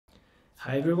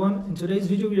Hi everyone, in today's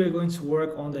video we are going to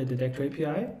work on the detector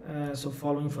API. So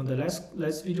following from the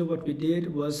last video, what we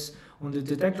did was on the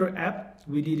detector app,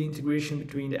 we did integration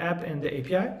between the app and the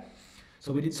API.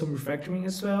 So we did some refactoring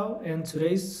as well, and in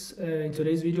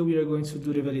today's video we are going to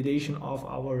do the validation of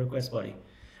our request body,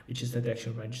 which is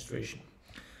detection registration.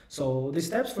 So the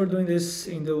steps for doing this,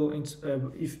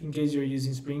 if in case you're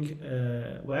using Spring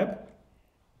Web,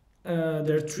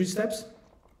 there are 3 steps.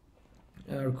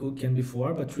 Our code can be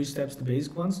 4, but 3 steps, the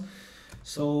basic ones.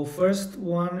 So first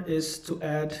one is to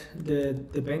add the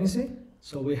dependency.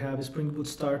 So we have a Spring Boot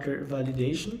starter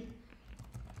validation.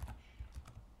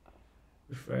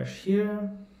 Refresh here.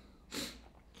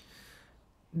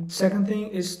 Second thing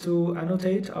is to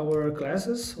annotate our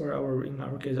classes, or in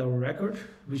our case our record,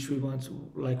 which we want to,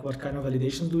 like, what kind of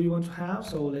validations do we want to have.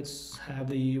 So let's have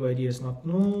the UID as not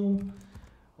null.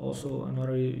 Also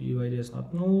another UID is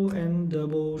not null, and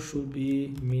double should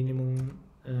be minimum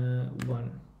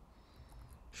 1.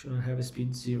 Shouldn't have a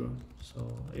speed 0. So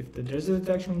if there's a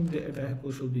detection, the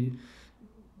vehicle should be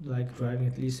like driving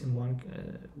at least in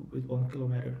with 1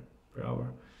 km/h.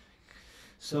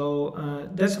 So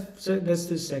that's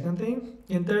the second thing.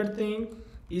 And third thing,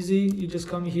 easy, you just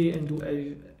come here and do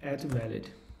a add valid.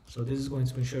 So this is going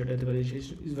to ensure that the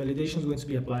validation is going to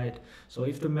be applied. So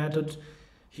if the method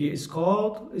here is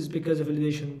called, is because the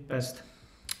validation passed.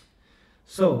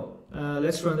 So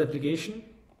let's run the application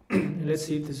and let's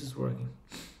see if this is working.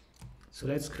 So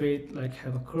let's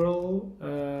have a curl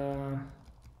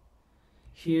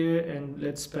here, and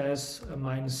let's pass a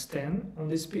 -10 on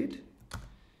this speed,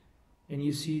 and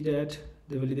you see that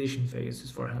the validation phase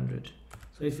is 400.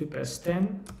 So if you pass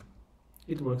 10,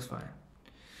 it works fine.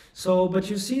 So but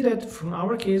you see that from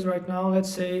our case right now,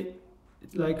 let's say,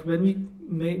 like when we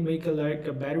make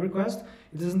a bad request,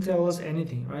 it doesn't tell us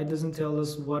anything, right? It doesn't tell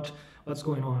us what's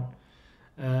going on,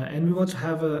 and we want to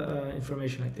have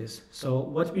information like this. So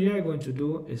what we are going to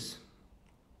do is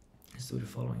do the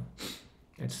following.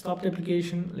 Let's stop the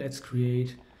application. Let's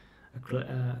create a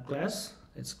class.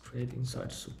 Let's create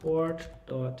inside support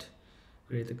dot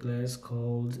create a class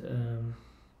called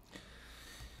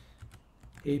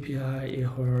API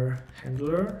error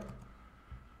handler.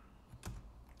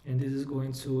 And this is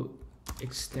going to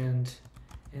extend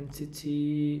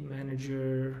entity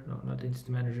manager, no, not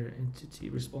entity manager, entity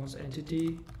response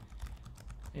entity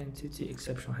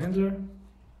exception handler.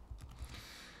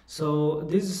 So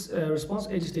this response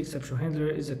entity exception handler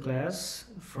is a class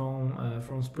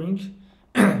from Spring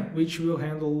which will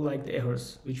handle like the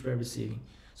errors which we are receiving.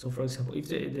 So for example, if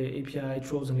the API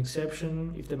throws an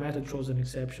exception, if the method throws an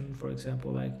exception, for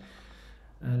example, like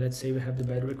let's say we have the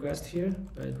bad request here,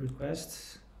 bad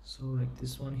request. So like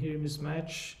this one here,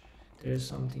 mismatch, there's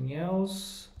something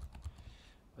else,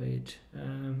 wait,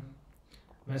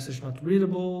 message not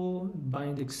readable,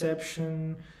 bind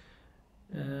exception,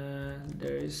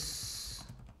 there is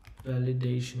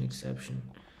validation exception.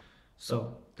 So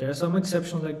there are some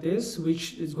exceptions like this,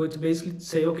 which is going to basically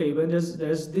say, okay, when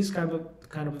there's this kind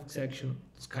of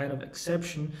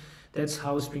exception, that's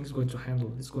how Spring is going to handle.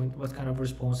 What kind of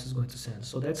response is going to send.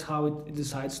 So that's how it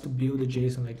decides to build a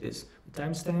JSON like this.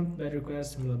 Timestamp, bad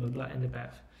request, and blah blah blah, and the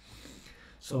path.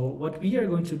 So what we are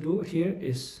going to do here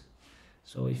is,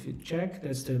 so if you check,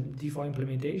 that's the default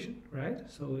implementation, right?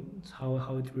 So it's how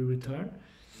it will return.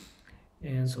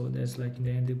 And so that's like in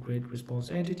the end the create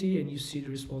response entity, and you see the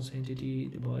response entity,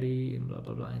 the body, and blah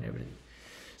blah blah, and everything.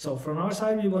 So from our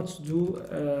side, we want to do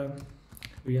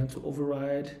we want to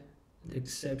override the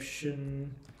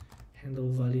exception handle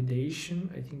validation.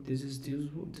 I think this is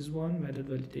this one, method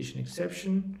validation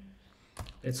exception.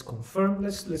 Let's confirm.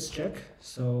 Let's check.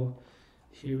 So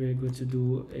here we're going to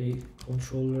do a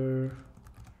controller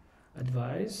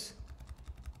advise,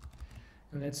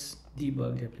 and let's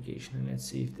debug the application, and let's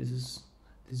see if this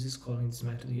is calling this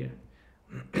method here.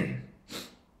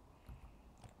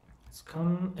 Let's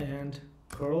come and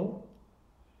curl.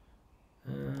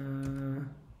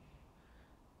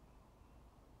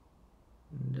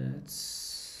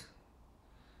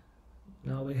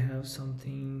 Now we have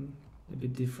something a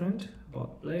bit different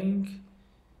about blank.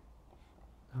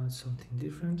 Now it's something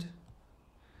different.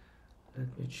 Let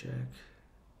me check.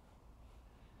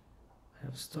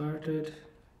 Have started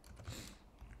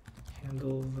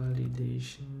handle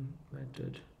validation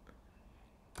method.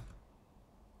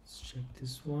 Let's check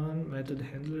this one, method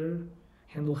handler.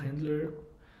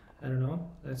 I don't know.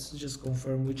 Let's just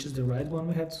confirm which is the right one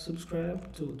we have to subscribe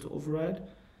to override.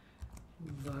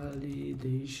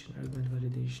 Validation, argument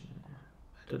validation,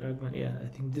 method argument. Yeah, I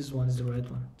think this one is the right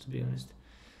one, to be honest.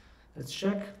 Let's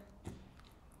check.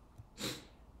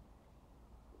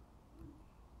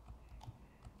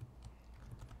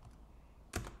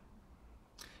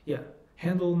 Yeah,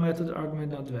 handle method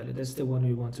argument not valid. That's the one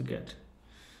we want to get.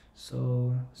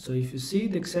 So if you see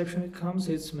the exception it comes,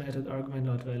 it's method argument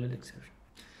not valid exception.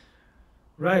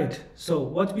 Right, so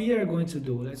what we are going to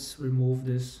do, let's remove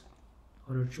this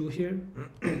other two here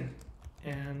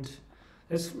and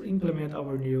let's implement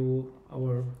our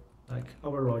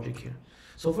logic here.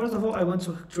 So first of all, I want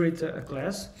to create a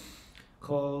class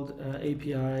called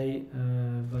API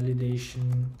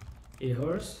validation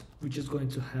errors, which is going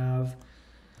to have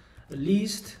a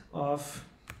list of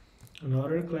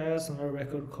another class, another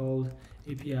record called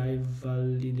API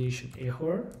validation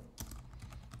error.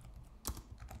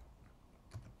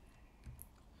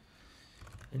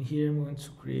 And here I'm going to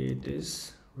create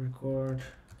this record,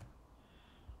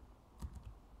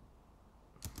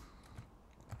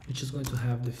 which is going to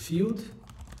have the field,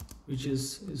 which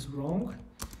is wrong,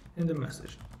 and the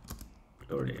message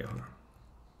or the error.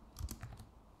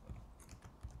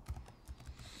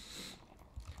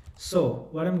 So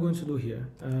what I'm going to do here,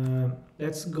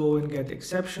 let's go and get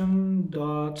exception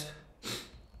dot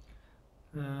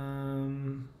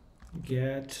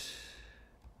get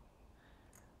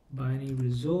binary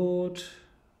result,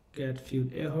 get field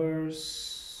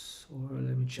errors, or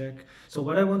let me check. So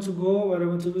what I want to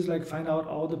do is like find out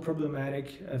all the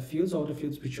problematic fields, all the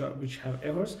fields which have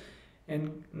errors,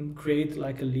 and create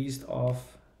like a list of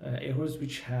errors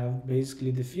which have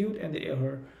basically the field and the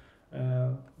error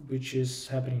which is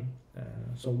happening.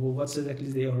 So what's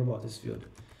exactly the error about this field?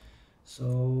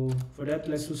 So for that,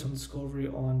 let's do some discovery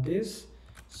on this.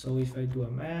 So if I do a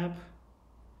map,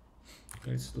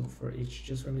 let's do for each,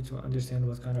 just for me to understand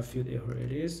what kind of field error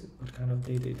it is, what kind of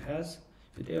data it has.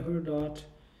 Field error dot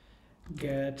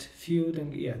get field,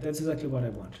 and yeah, that's exactly what I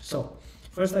want. So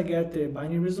first I get the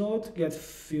binary result, get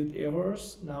field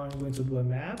errors. Now I'm going to do a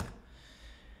map,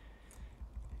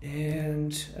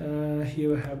 and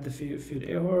here we have the field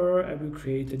error. I will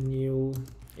create a new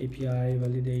API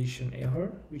validation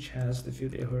error, which has the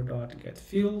field error dot get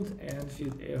field and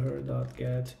field error dot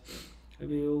get. I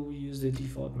will use the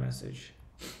default message.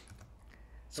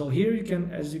 So here you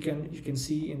can, as you can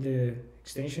see in the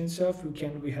extension itself,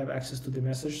 we have access to the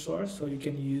message source, so you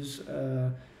can use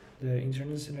the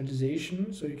internal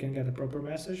synchronization, so you can get a proper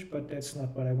message. But that's not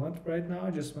what I want right now.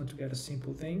 I just want to get a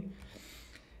simple thing.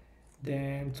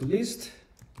 Then to list.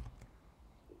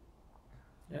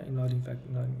 Yeah,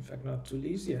 not to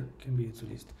list. Yeah, can be to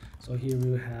list. So here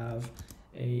we have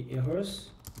a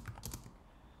errors.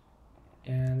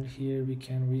 And here we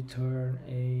can return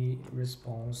a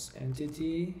response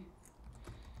entity,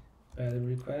 valid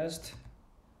request.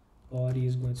 Body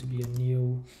is going to be a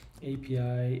new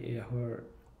API error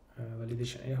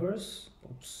validation errors.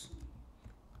 Oops,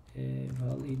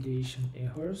 validation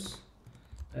errors.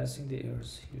 Passing the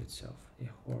errors here itself.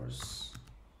 Errors.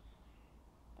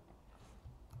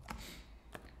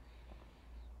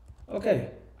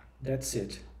 Okay, that's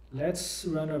it. Let's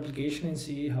run our application and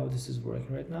see how this is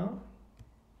working right now.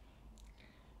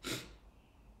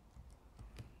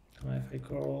 If I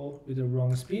crawl with the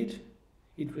wrong speed,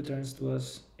 it returns to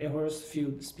us errors,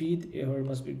 field speed, error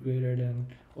must be greater than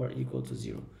or equal to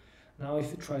 0. Now if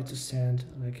you try to send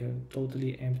like a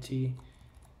totally empty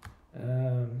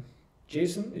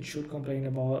JSON, it should complain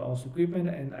about also equipment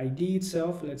and ID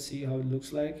itself. Let's see how it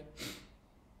looks like.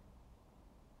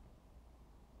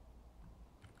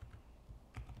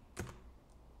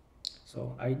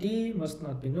 So ID must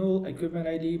not be null, equipment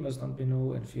ID must not be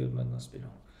null, and field must not be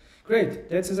null. Great,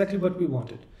 that's exactly what we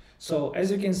wanted. So as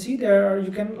you can see there,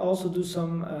 you can also do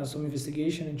some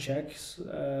investigation and checks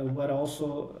what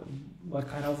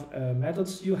kind of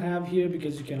methods you have here,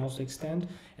 because you can also extend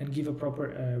and give a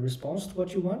proper response to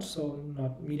what you want. So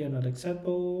not media not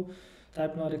acceptable,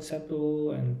 type not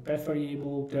acceptable, and path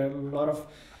variable. There are a lot of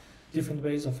different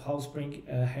ways of how Spring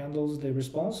handles the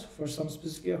response for some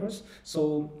specific errors.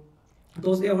 So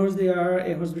those errors, they are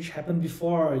errors which happen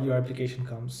before your application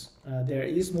comes. There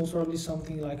is most probably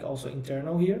something like also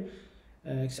internal here,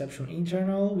 exception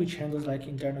internal, which handles like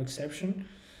internal exception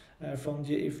from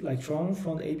the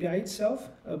from the API itself.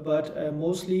 But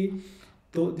mostly,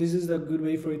 this is a good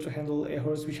way for you to handle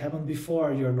errors which happen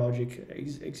before your logic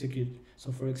execute.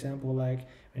 So for example, like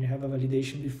when you have a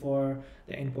validation before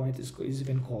the endpoint is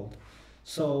even called.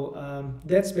 So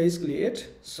that's basically it.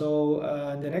 So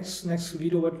the next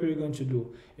video, what we're going to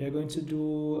do, we're going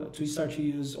to start to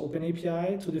use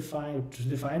OpenAPI to define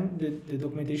the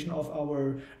documentation of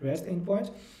our REST endpoint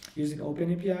using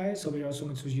OpenAPI. So we're also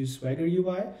going to use Swagger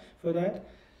UI for that,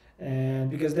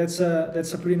 and because that's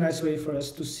a pretty nice way for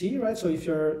us to see, right? So if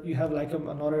you have like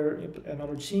another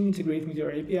team integrating with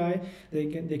your API,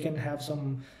 they can have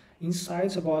some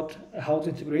insights about how to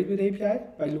integrate with API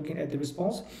by looking at the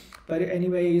response. But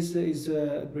anyway, is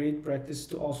a great practice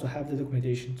to also have the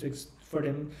documentation for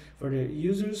the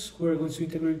users who are going to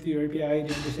integrate with your API. They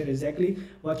understand exactly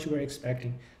what you were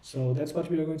expecting. So that's what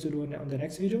we are going to do on the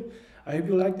next video. I hope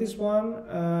you like this one,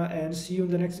 and see you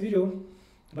in the next video.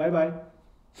 Bye bye.